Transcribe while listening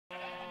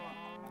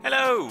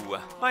Hello,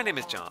 my name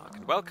is jahg,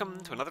 and welcome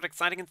to another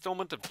exciting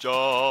installment of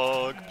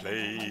jahg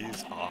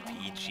Plays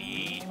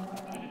RPG.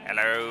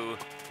 Hello,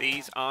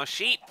 these are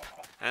sheep,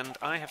 and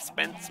I have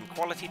spent some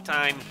quality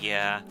time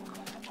here,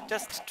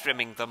 just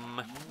trimming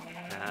them.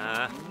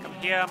 Come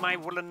here, my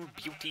woolen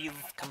beauties,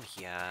 come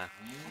here.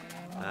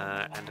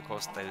 And of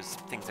course those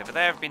things over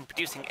there have been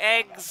producing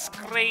eggs,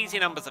 crazy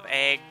numbers of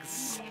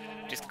eggs,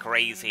 just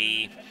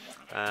crazy.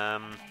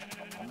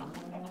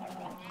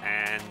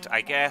 And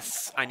I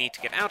guess I need to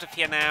get out of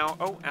here now.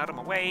 Oh, out of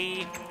my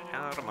way.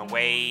 Out of my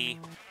way.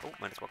 Oh,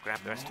 might as well grab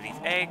the rest of these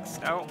eggs.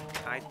 Oh,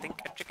 I think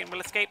a chicken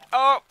will escape.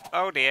 Oh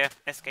dear.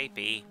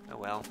 Escapee. Oh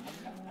well.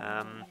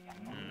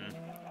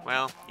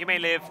 Well, you may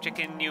live,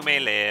 chicken, you may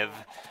live.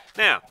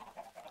 Now,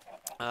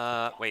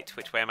 wait,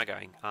 which way am I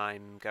going?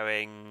 I'm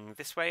going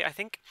this way, I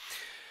think.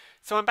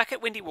 So I'm back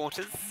at Windy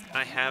Waters.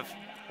 I have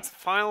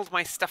filed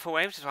my stuff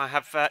away, which is why I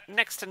have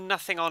next to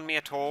nothing on me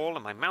at all,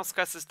 and my mouse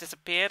cursor's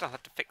disappeared. I'll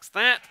have to fix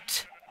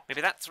that.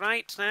 Maybe that's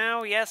right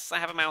now. Yes, I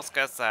have a mouse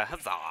cursor.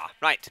 Huzzah!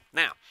 Right,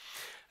 now,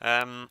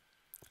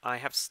 I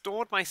have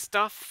stored my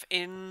stuff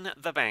in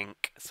the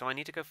bank, so I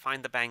need to go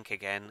find the bank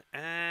again,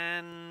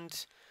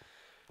 and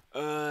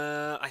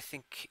I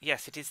think,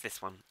 yes, it is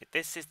this one.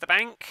 This is the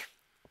bank.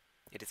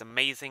 It is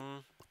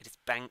amazing. It is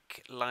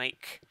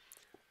bank-like.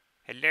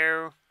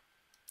 Hello?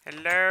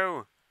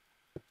 Hello?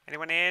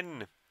 Anyone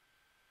in?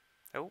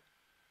 Oh.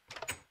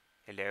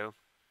 Hello.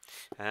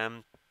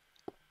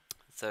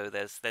 So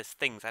there's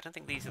things. I don't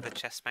think these are the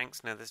chest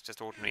banks. No, there's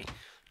just ordinary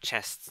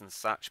chests and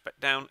such. But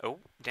down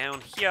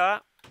here,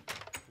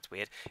 it's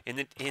weird.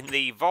 In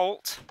the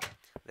vault,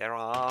 there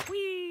are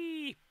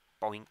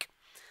boink.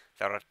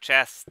 There are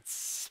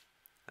chests.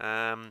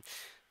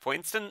 For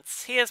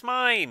instance, here's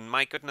mine.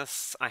 My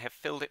goodness, I have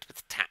filled it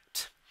with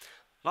tat.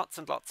 Lots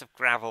and lots of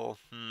gravel.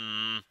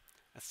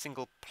 A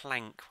single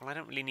plank. Well, I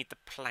don't really need the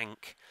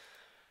plank.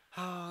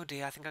 Oh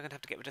dear, I think I'm going to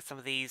have to get rid of some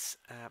of these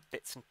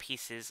bits and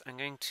pieces. I'm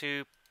going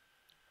to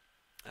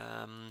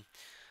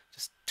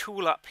just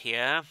tool up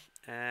here,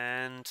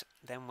 and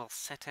then we'll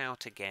set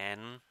out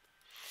again.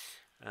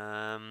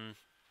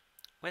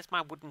 Where's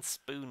my wooden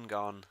spoon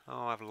gone?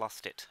 Oh, I've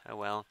lost it. Oh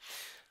well.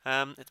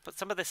 Let's put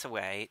some of this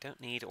away.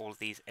 Don't need all of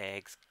these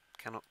eggs.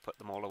 Cannot put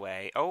them all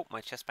away. Oh, my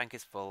chest bank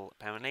is full,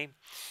 apparently.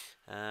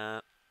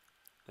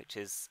 Which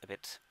is a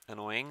bit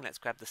annoying. Let's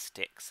grab the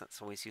sticks.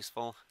 That's always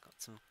useful. Got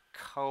some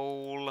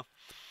coal.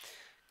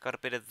 Got a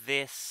bit of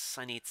this.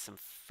 I need some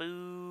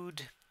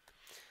food.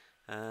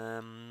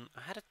 I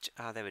had a...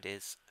 there it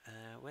is.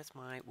 Where's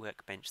my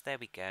workbench? There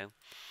we go.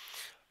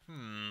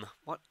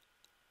 What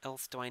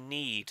else do I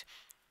need?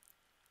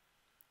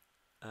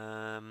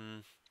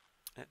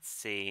 Let's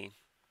see.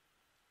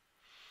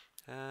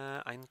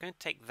 I'm going to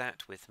take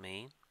that with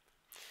me.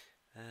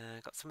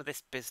 Got some of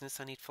this business.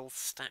 I need full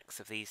stacks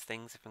of these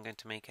things if I'm going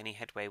to make any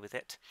headway with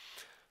it.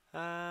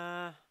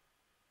 Let's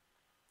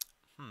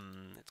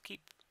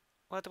keep...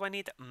 Well, do I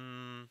need that?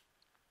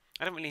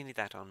 I don't really need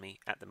that on me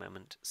at the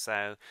moment.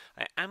 So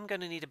I am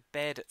going to need a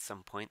bed at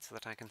some point so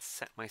that I can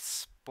set my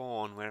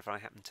spawn wherever I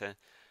happen to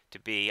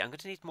be. I'm going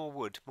to need more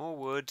wood. More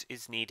wood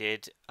is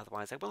needed,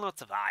 otherwise I will not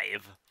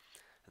survive.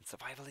 And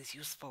survival is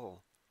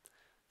useful.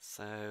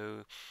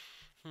 So,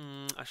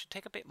 I should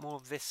take a bit more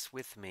of this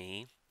with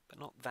me, but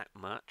not that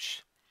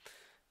much.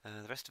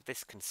 The rest of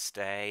this can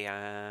stay.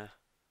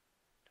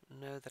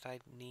 Don't know that I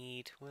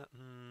need... Well,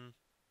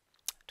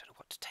 don't know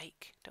what to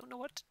take. Don't know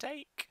what to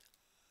take.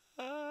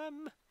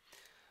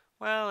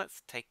 Well,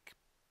 let's take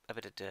a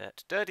bit of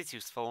dirt. Dirt is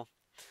useful.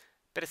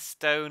 Bit of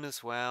stone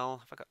as well.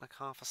 Have I got like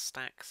half a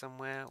stack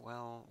somewhere?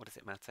 Well, what does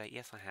it matter?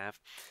 Yes, I have.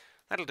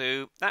 That'll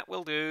do. That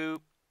will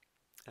do.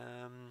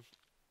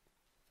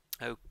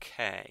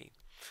 Okay.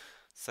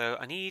 So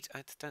I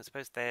don't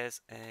suppose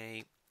there's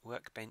a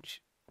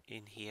workbench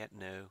in here.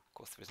 No, of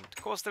course there isn't.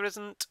 Of course there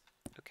isn't.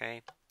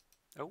 Okay.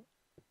 Oh,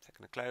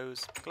 second to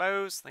close.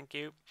 Close, thank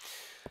you.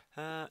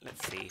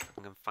 Let's see if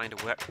I can find a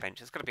workbench.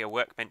 There's got to be a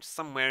workbench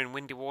somewhere in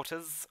Windy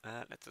Waters.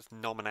 Let's just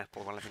nom an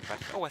apple while I think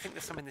about it. Oh, I think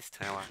there's some in this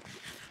tower.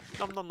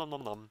 Nom nom nom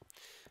nom nom.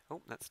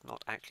 Oh, that's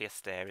not actually a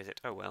stair, is it?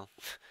 Oh well.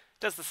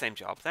 Does the same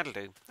job. That'll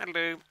do. That'll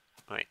do.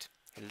 Right.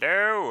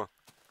 Hello.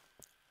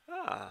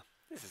 Ah,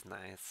 this is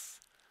nice.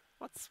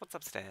 What's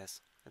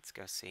upstairs? Let's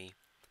go see.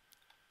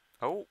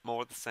 Oh,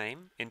 more of the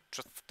same.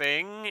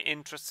 Interesting.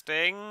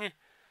 Interesting.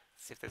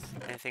 See if there's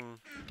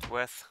anything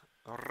worth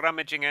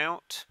rummaging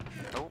out.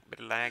 Oh,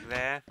 bit of lag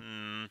there.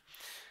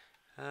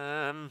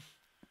 Oh,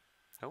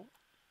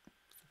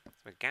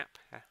 there's a gap.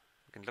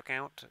 We can look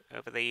out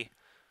over the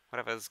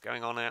whatever's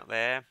going on out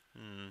there.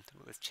 Don't know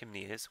what this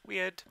chimney is.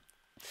 Weird.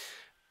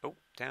 Oh,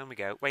 down we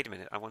go. Wait a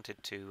minute. I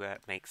wanted to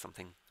make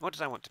something. What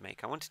did I want to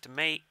make? I wanted to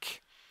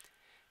make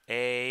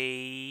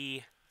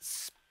a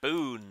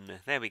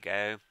spoon. There we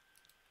go.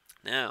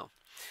 Now,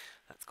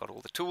 that's got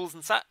all the tools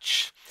and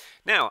such.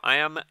 Now, I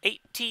am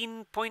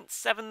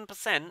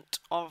 18.7%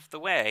 of the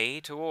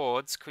way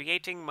towards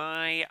creating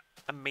my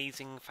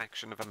amazing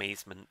faction of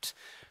amazement,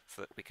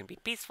 so that we can be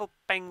peaceful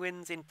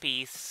penguins in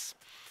peace,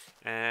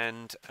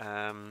 and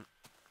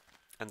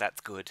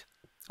that's good.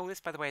 Oh, this,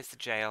 by the way, is the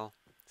jail.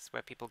 This is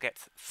where people get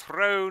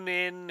thrown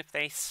in if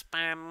they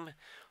spam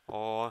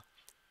or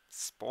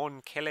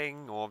spawn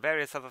killing or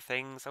various other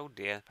things. Oh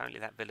dear, apparently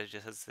that villager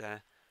has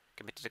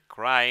committed a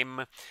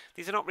crime.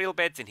 These are not real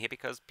beds in here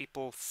because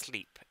people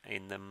sleep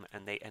in them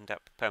and they end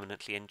up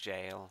permanently in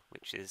jail,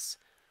 which is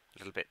a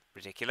little bit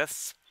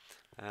ridiculous.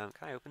 Can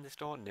I open this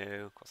door?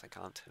 No, of course I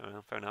can't.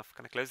 Oh, fair enough.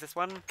 Can I close this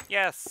one?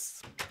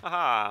 Yes!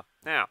 Aha!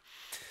 Now,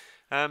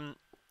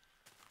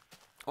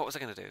 what was I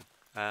going to do?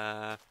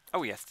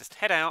 Oh yes, just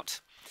head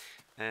out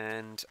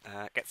and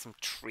get some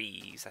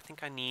trees. I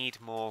think I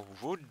need more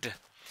wood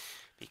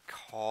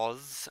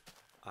because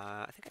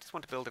I think I just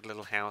want to build a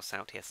little house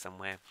out here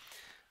somewhere.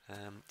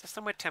 Just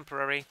somewhere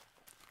temporary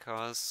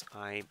because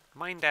I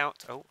mined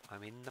out... Oh,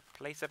 I'm in the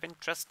place of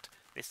interest.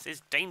 This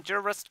is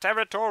dangerous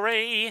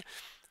territory!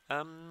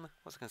 What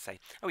was I going to say?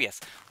 Oh yes.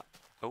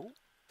 Oh,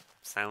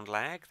 sound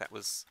lag. That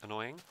was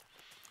annoying.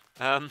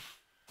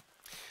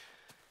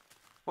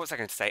 What was I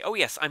going to say? Oh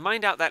yes, I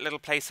mined out that little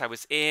place I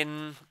was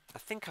in. I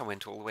think I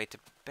went all the way to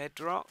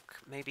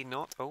bedrock. Maybe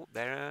not. Oh,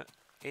 there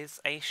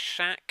is a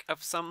shack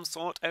of some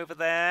sort over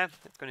there.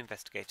 Let's go and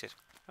investigate it.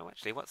 Oh,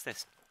 actually, what's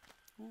this?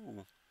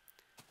 Ooh.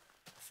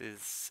 This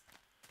is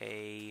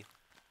a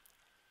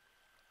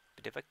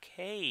bit of a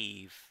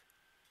cave.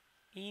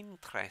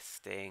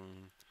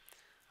 Interesting.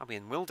 Are we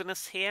in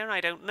wilderness here? I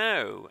don't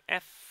know.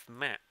 F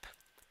map.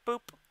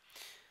 Boop.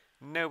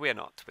 No, we're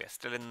not. We're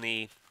still in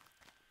the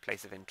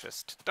place of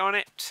interest. Darn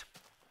it.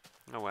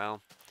 Oh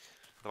well.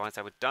 Otherwise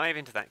I would dive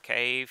into that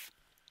cave.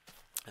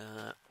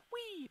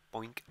 Whee!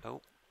 Boink.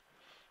 Oh.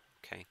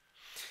 Okay.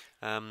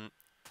 I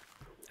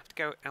have to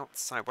go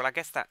outside. Well, I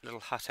guess that little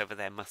hut over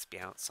there must be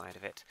outside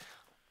of it.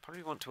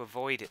 Probably want to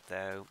avoid it,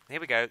 though. Here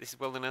we go. This is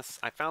wilderness.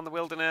 I found the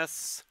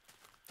wilderness.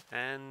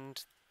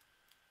 And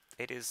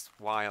it is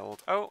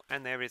wild. Oh,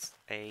 and there is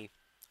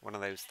one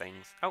of those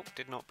things. Oh,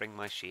 did not bring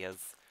my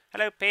shears.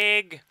 Hello,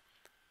 pig!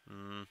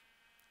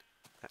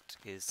 That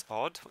is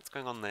odd. What's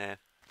going on there?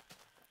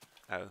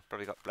 Oh,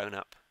 probably got blown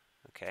up.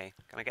 Okay.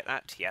 Can I get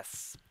that?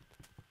 Yes.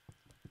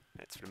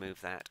 Let's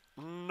remove that.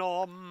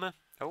 Nom!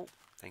 Oh,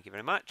 thank you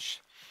very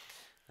much.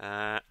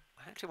 I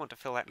actually want to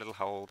fill that little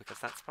hole because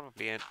that's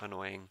probably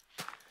annoying.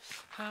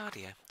 Ah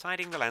dear.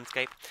 Tidying the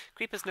landscape.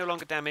 Creepers no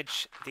longer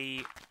damage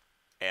the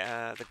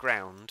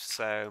ground,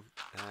 so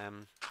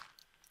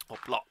or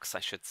blocks, I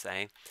should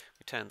say.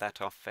 We turned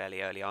that off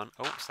fairly early on.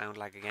 Oh, sound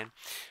lag again.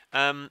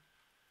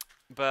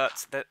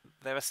 But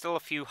there are still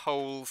a few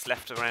holes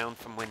left around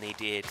from when they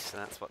did, so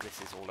that's what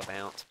this is all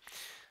about.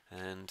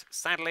 And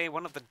sadly,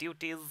 one of the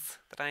duties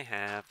that I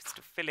have is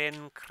to fill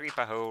in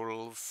creeper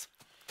holes,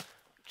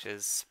 which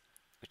is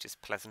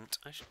pleasant.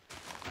 I should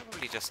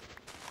probably just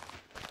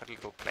put a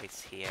little place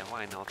here.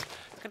 Why not?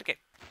 It's going to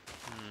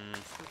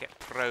get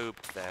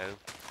probed though.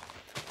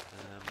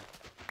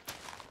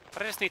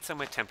 But I just need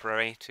somewhere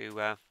temporary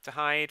to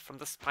hide from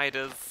the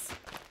spiders,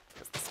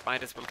 because the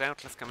spiders will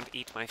doubtless come and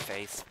eat my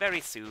face very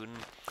soon.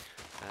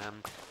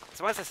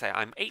 So as I say,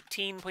 I'm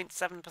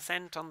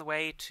 18.7% on the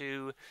way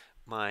to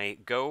my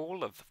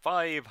goal of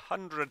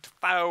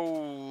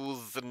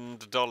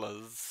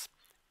 $500,000. Is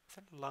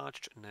that a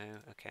large...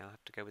 No, okay, I'll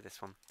have to go with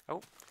this one.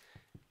 Oh,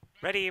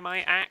 ready,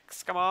 my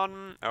axe, come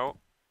on! Oh,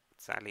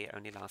 sadly it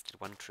only lasted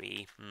one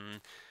tree.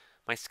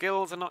 My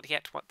skills are not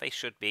yet what they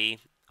should be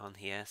on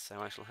here,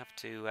 so I shall have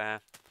to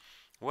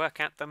work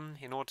at them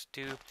in order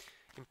to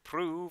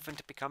improve and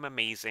to become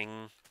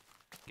amazing.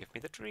 Give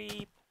me the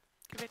tree.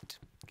 Give it.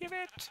 Give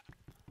it.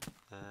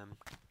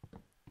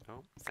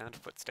 Oh, sound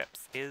of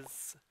footsteps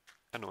is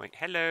annoying.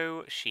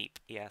 Hello, sheep.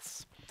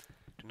 Yes.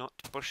 Do not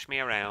push me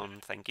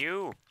around, thank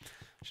you.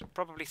 Should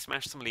probably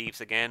smash some leaves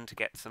again to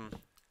get some,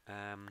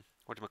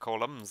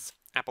 whatchamacallums?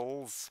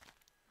 Apples.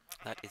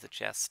 That is a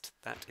chest.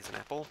 That is an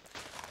apple.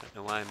 Don't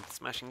know why I'm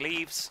smashing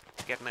leaves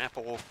to get an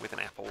apple with an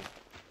apple.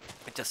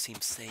 It just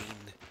seems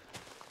sane.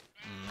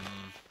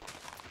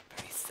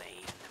 Very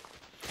sane.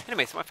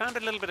 Anyway, so I found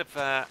a little bit of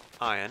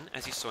iron,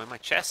 as you saw in my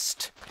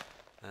chest.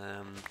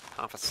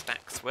 Half a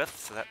stack's worth,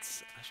 so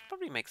that's... I should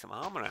probably make some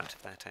armour out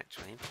of that,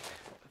 actually.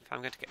 If I'm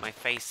going to get my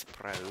face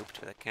probed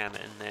with a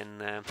cannon, then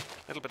a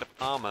little bit of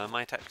armour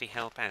might actually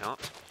help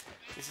out.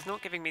 This is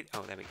not giving me...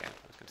 Oh, there we go.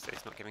 I was going to say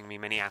it's not giving me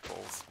many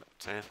apples, but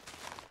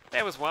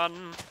there was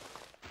one.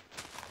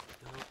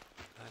 Oh,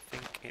 I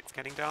think it's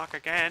getting dark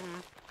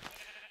again.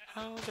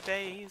 Oh, the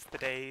days,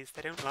 they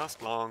don't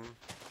last long.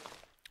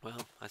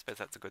 Well, I suppose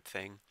that's a good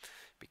thing.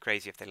 It'd be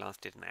crazy if they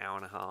lasted an hour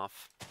and a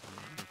half.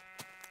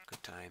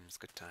 Good times,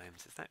 good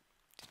times. Is that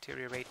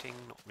deteriorating?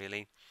 Not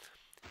really.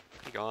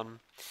 Be gone.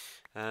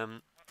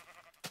 So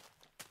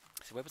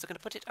where was I going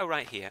to put it? Oh,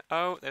 right here.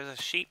 Oh, there's a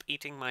sheep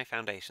eating my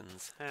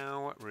foundations.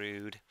 How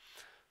rude.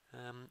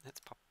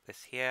 Let's pop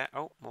this here.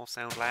 Oh, more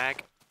sound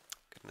lag.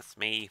 Goodness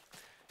me.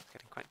 It's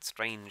getting quite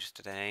strange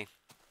today.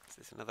 Is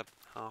this another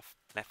half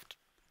left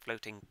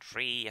floating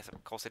tree? Yes,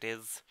 of course it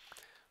is.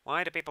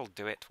 Why do people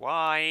do it?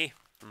 Why?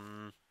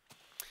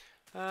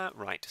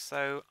 Right,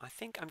 so I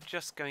think I'm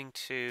just going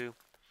to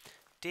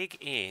dig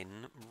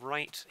in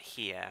right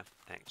here,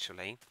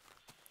 actually.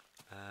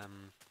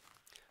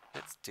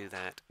 let's do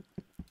that.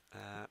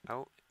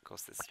 Oh, of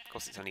course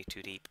it's only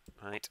too deep.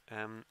 Right,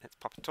 let's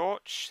pop a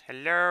torch.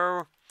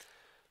 Hello.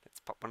 Let's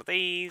pop one of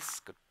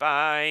these.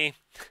 Goodbye.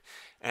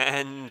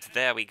 And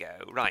there we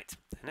go. Right,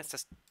 and let's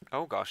just...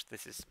 Oh gosh,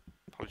 this is...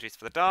 Apologies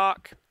for the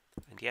dark.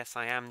 And yes,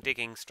 I am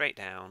digging straight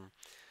down,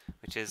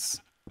 which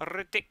is a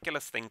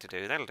ridiculous thing to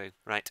do. That'll do.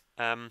 Right,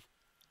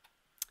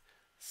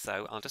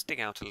 so I'll just dig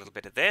out a little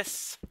bit of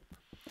this.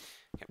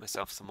 Get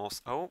myself some more...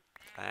 Oh,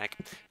 flag.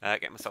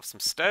 Get myself some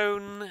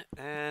stone,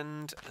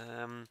 and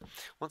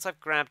once I've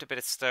grabbed a bit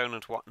of stone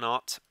and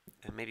whatnot,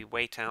 and maybe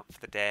wait out for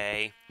the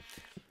day,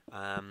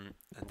 and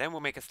then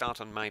we'll make a start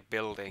on my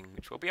building,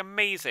 which will be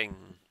amazing.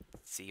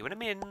 See you in a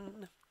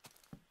min.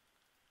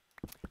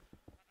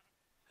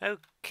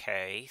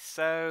 Okay,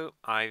 so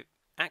I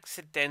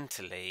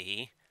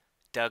accidentally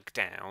dug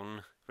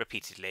down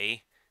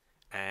repeatedly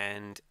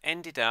and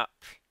ended up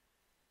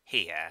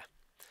here.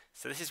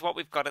 So this is what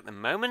we've got at the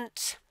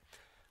moment.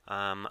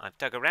 I've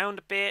dug around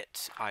a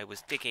bit. I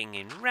was digging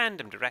in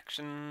random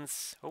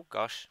directions. Oh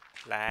gosh,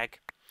 lag.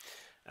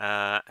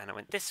 And I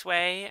went this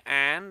way,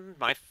 and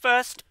my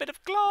first bit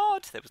of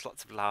glod. There was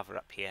lots of lava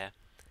up here,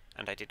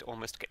 and I did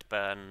almost get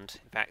burned.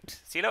 In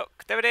fact, see,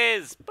 look, there it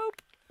is. Boop.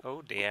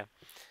 Oh dear.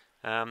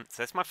 So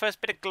that's my first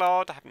bit of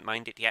glod. I haven't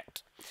mined it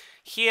yet.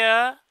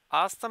 Here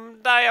are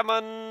some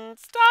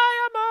diamonds.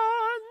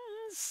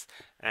 Diamonds!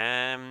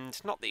 And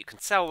not that you can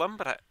sell them,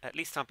 but at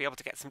least I'll be able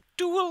to get some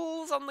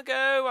duels on the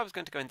go. I was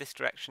going to go in this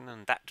direction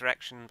and that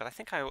direction, but I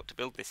think I ought to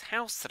build this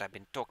house that I've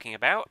been talking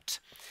about.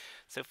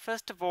 So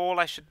first of all,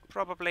 I should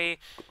probably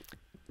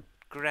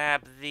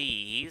grab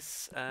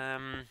these.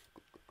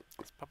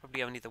 It's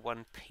probably only the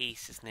one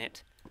piece, isn't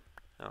it?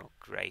 Oh,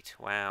 great.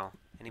 Wow.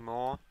 Any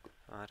more?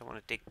 Oh, I don't want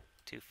to dig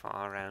too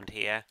far around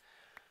here,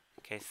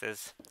 in case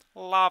there's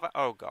lava.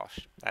 Oh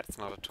gosh, that's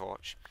not a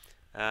torch.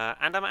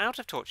 And I'm out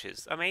of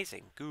torches.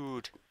 Amazing.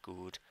 Good,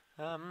 good.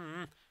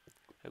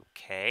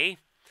 Okay.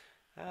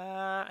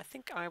 I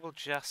think I will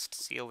just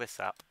seal this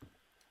up,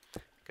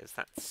 because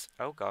that's...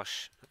 Oh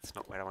gosh, that's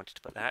not where I wanted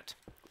to put that.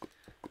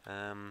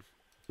 So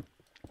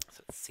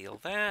let's seal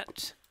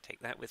that.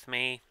 Take that with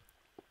me.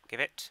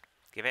 Give it.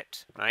 Give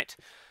it. Right.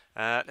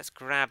 Let's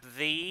grab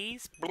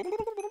these.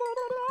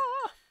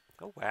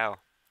 Oh wow.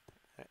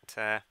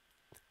 That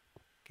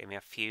gave me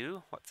a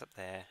few. What's up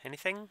there?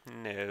 Anything?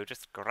 No,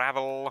 just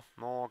gravel.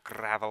 More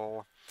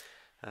gravel.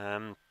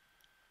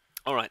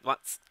 Alright,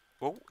 what's...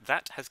 Oh,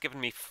 that has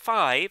given me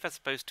 5 as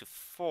opposed to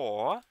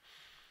 4.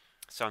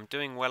 So I'm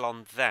doing well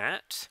on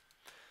that.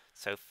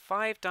 So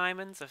 5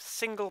 diamonds, a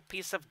single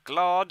piece of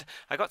glod.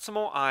 I got some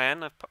more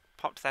iron. I've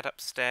popped that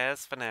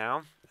upstairs for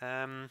now.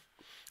 I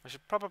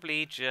should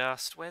probably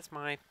just... Where's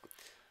my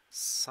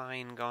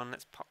sign gone?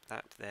 Let's pop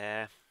that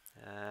there.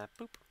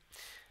 Boop.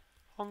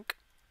 Honk.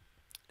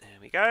 There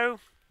we go.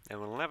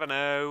 And we'll never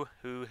know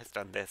who has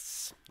done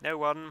this. No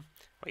one.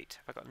 Wait,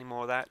 have I got any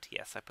more of that?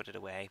 Yes, I put it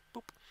away.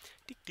 Boop.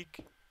 Deek,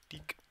 deek,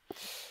 deek.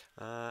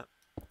 Oh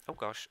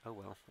gosh. Oh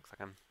well. Looks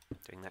like I'm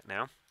doing that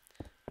now.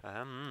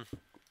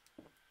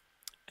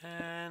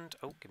 And...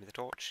 Oh, give me the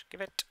torch.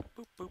 Give it.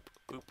 Boop, boop,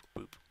 boop,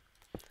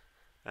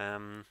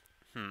 boop.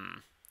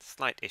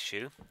 Slight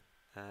issue.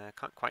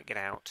 Can't quite get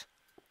out.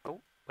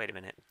 Oh, wait a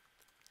minute.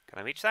 Can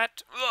I reach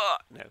that?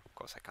 Ugh! No, of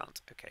course I can't.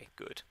 Okay,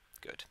 good,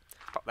 good.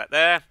 Pop that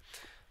there.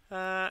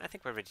 I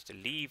think we're ready to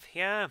leave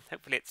here.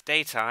 Hopefully it's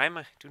daytime.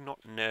 I do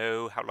not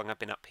know how long I've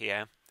been up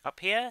here. Up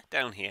here?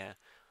 Down here?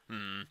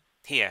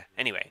 Here.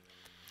 Anyway.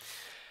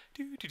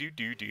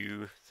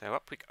 Do. So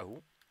up we go.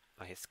 Oh,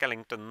 I hear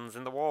skeletons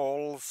in the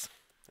walls.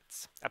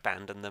 Let's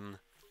abandon them.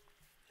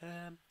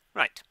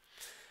 Right.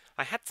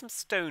 I had some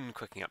stone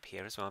cooking up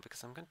here as well,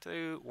 because I'm going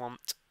to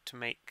want to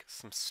make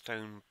some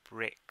stone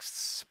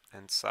bricks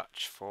and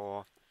such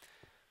for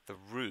the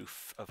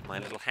roof of my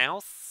little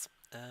house.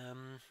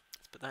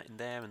 Let's put that in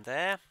there and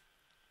there.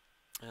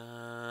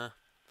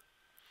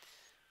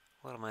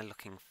 What am I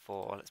looking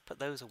for? Let's put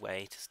those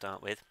away to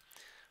start with.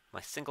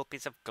 My single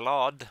piece of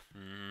glod.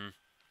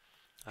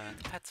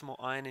 I've had some more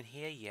iron in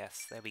here.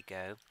 Yes, there we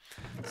go.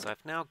 So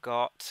I've now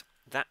got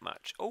that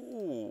much.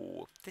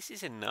 Oh, this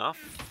is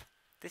enough.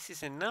 This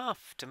is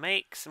enough to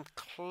make some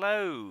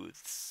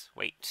clothes.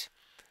 Wait.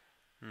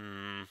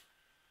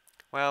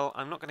 Well,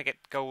 I'm not going to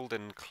get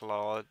golden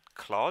clod.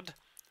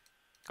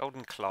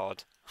 Golden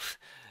clod.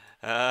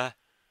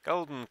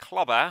 Golden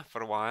clobber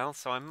for a while,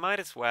 so I might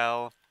as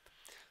well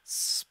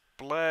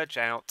splurge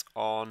out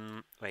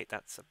on... Wait,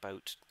 that's a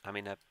boat. I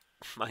mean a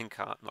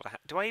minecart, not a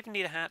hat. Do I even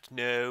need a hat?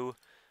 No,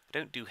 I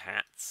don't do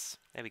hats.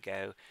 There we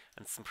go.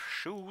 And some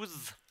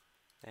shoes.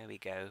 There we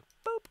go.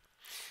 Boop.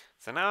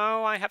 So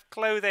now I have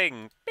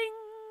clothing. Bing,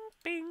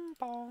 bing,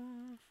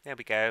 bong. There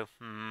we go.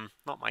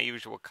 Not my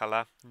usual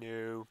colour.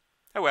 No.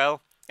 Oh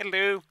well, it'll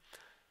do.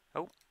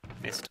 Oh,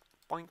 missed.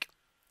 Boink.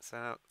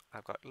 So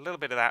I've got a little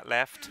bit of that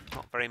left.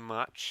 Not very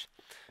much.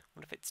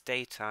 Wonder if it's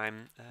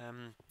daytime.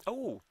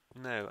 Oh,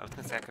 no. I was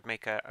going to say I could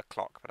make a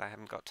clock, but I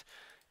haven't got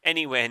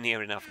anywhere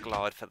near enough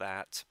glod for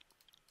that.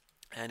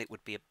 And it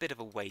would be a bit of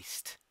a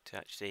waste to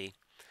actually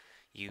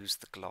use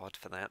the glod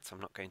for that, so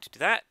I'm not going to do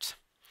that.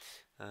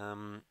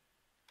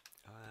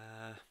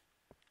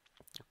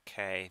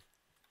 Okay.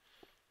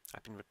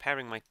 I've been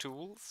repairing my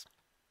tools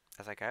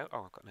as I go.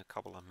 Oh, I've got no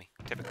cobble on me.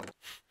 Typical.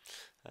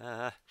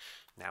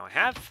 Now I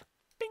have.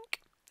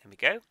 Bink. There we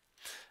go.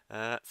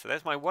 So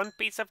there's my one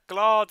piece of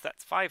glod.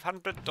 That's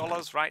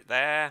 $500 right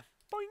there.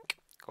 Boink.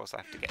 Of course, I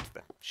have to get to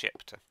the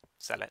ship to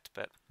sell it,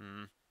 but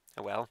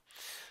oh well.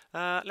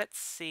 Let's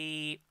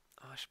see.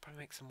 Oh, I should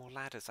probably make some more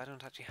ladders. I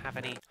don't actually have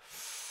any.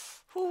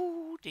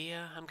 Oh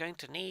dear, I'm going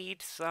to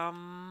need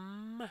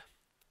some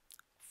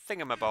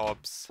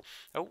thingamabobs.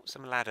 Oh,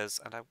 some ladders,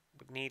 and I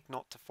would need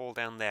not to fall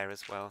down there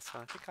as well. So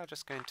I think I'm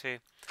just going to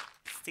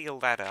seal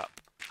that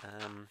up.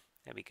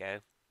 There we go.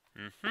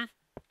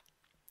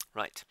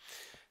 Right.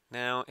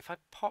 Now, if I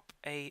pop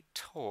a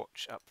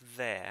torch up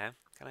there,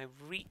 can I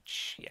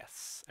reach?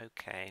 Yes.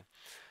 Okay.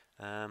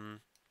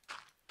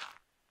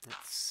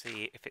 Let's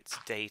see if it's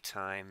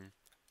daytime.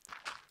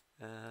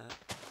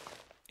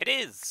 It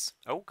is!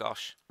 Oh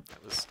gosh.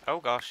 That was... Oh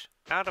gosh.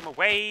 Out of my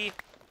way!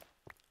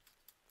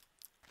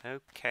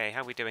 Okay,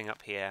 how are we doing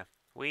up here?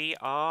 We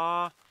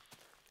are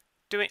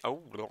doing...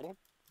 Oh,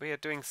 we are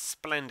doing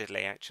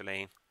splendidly,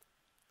 actually.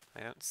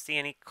 I don't see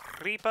any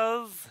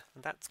creepers.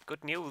 That's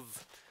good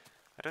news.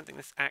 I don't think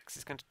this axe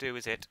is going to do,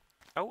 is it?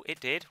 Oh, it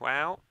did.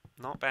 Wow.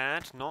 Not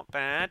bad, not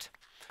bad.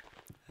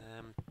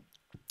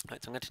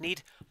 Right, so I'm going to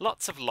need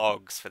lots of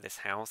logs for this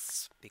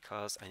house,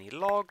 because I need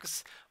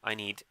logs, I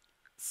need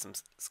some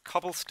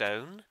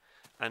cobblestone,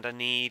 and I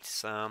need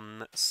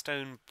some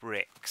stone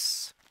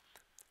bricks,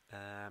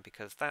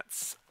 because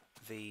that's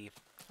the...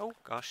 Oh,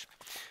 gosh.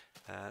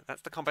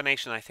 That's the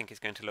combination I think is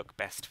going to look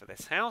best for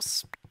this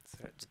house. So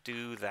let's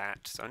do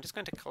that. So I'm just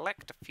going to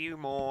collect a few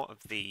more of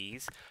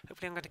these.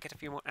 Hopefully I'm going to get a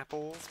few more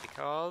apples,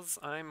 because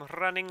I'm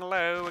running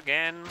low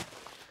again.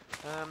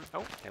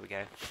 Oh, there we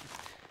go.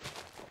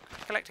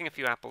 Collecting a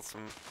few apples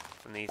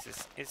from these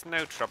is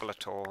no trouble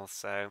at all,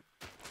 so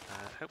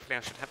hopefully I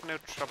should have no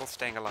trouble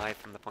staying alive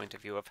from the point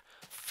of view of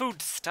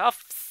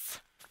foodstuffs.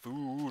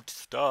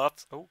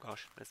 Foodstuffs. Oh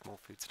gosh, there's more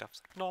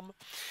foodstuffs. Nom.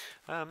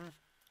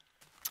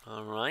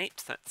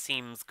 Alright, that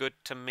seems good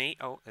to me.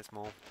 Oh, there's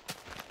more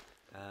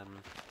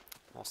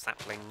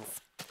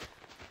saplings.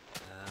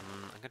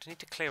 I'm going to need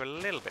to clear a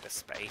little bit of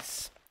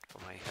space for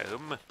my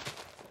home.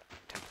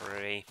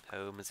 Temporary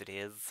home as it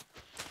is.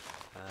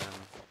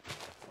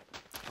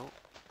 Oh,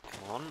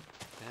 come on.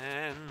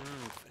 And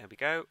there we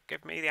go.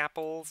 Give me the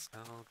apples.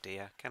 Oh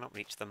dear, cannot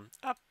reach them.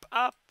 Up,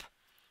 up.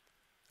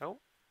 Oh,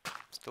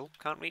 still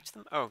can't reach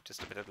them. Oh,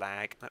 just a bit of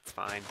lag. That's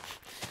fine.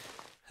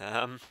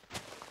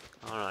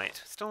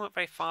 Alright, still not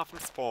very far from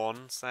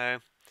spawn, so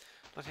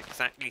not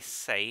exactly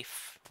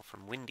safe. Or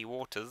from windy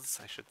waters,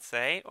 I should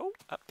say. Oh,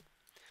 up.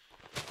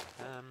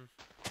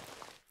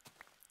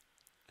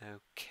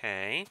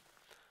 Okay.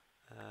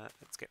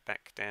 Let's get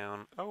back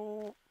down.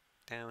 Oh,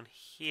 down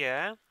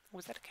here. Oh,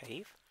 is that a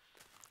cave?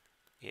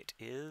 It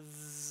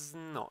is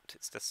not.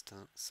 It's just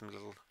some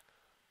little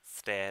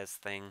stairs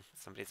thing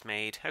somebody's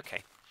made.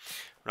 Okay.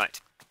 Right.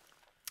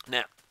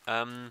 Now,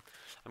 I'm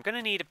going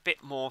to need a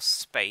bit more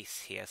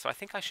space here, so I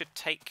think I should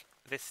take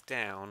this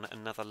down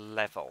another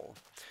level,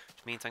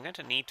 which means I'm going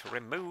to need to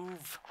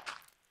remove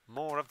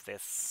more of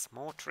this.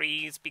 More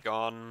trees, be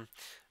gone.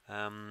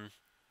 Got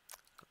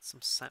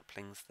some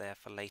saplings there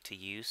for later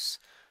use.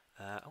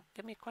 Oh,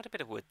 give me quite a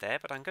bit of wood there,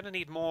 but I'm going to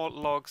need more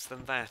logs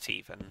than that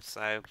even,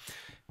 so...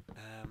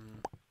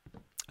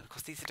 of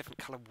course, these are different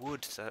colour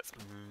wood, so that's...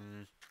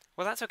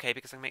 well, that's okay,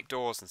 because I can make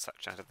doors and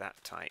such out of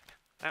that type.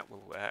 That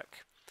will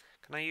work.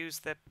 Can I use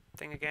the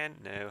thing again?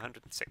 No,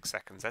 106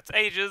 seconds. That's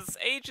ages!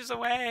 Ages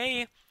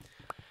away!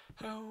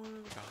 Oh,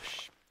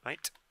 gosh.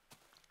 Right.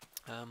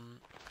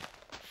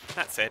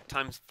 That's it.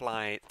 Times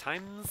flies,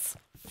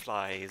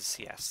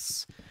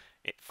 yes.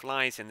 It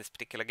flies in this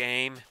particular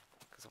game,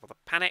 because of all the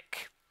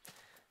panic.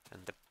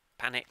 And the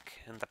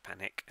panic, and the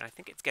panic. I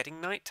think it's getting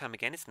nighttime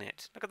again, isn't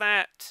it? Look at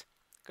that!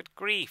 Good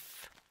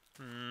grief.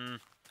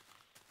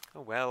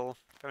 Oh well,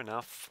 fair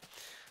enough.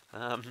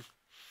 In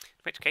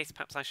which case,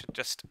 perhaps I should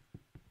just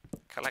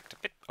collect a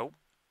bit... Oh,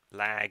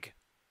 lag.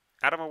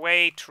 Out of my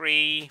way,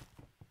 tree!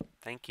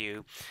 Thank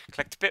you.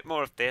 Collect a bit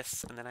more of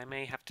this, and then I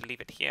may have to leave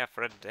it here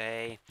for a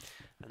day,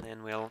 and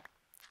then we'll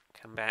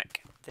come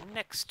back the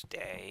next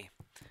day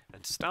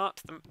and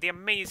start the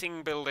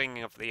amazing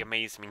building of the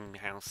amazing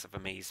house of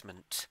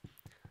amazement.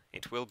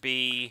 It will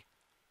be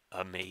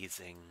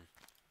amazing,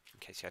 in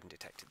case you hadn't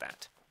detected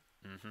that.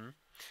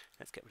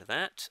 Let's get rid of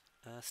that.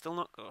 Still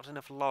not got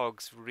enough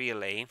logs,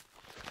 really.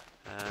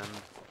 Give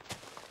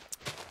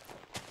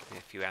me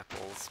a few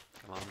apples.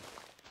 Come on.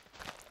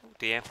 Oh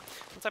dear.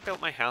 Once I've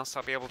built my house,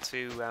 I'll be able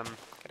to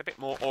get a bit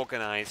more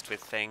organised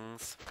with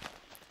things.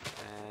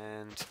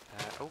 And,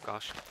 oh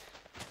gosh.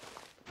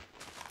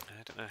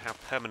 I don't know how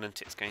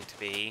permanent it's going to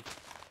be,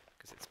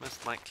 because it's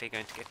most likely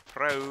going to get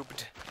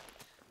probed.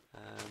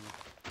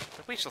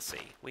 But we shall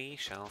see. We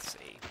shall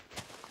see.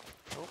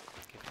 Oh,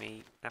 give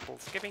me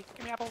apples. Give me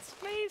apples,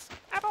 please.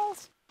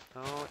 Apples.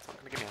 Oh, it's not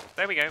going to give me apples.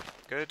 There we go.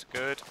 Good,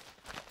 good.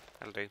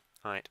 That'll do.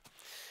 Right.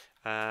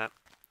 Oh,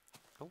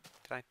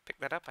 did I pick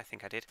that up? I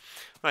think I did.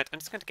 Right, I'm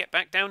just going to get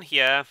back down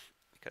here,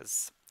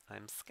 because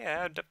I'm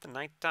scared of the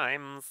night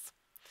times.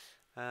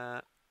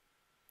 And,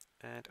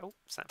 oh,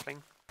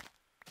 sapling.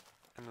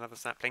 And another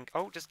sapling.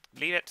 Oh, just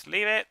leave it,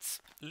 leave it,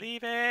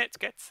 leave it,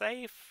 get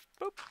safe.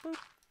 Boop, boop,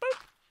 boop.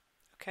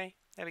 Okay,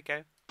 there we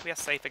go. We are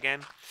safe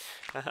again.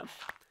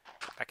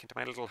 Back into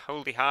my little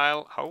holy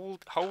hile.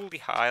 Holy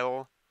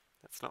hile.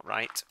 That's not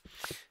right.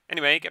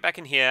 Anyway, get back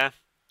in here.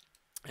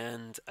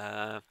 And,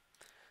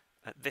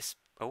 this...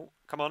 Oh,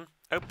 come on.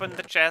 Open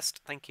the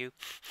chest. Thank you.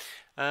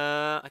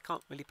 I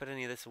can't really put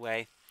any of this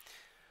away.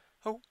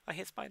 Oh, I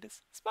hear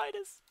spiders.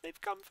 Spiders!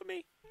 They've come for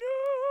me.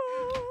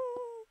 No!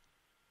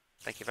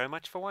 Thank you very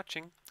much for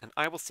watching, and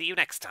I will see you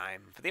next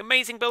time for the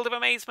amazing build of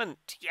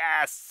amazement.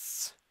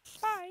 Yes!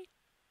 Bye!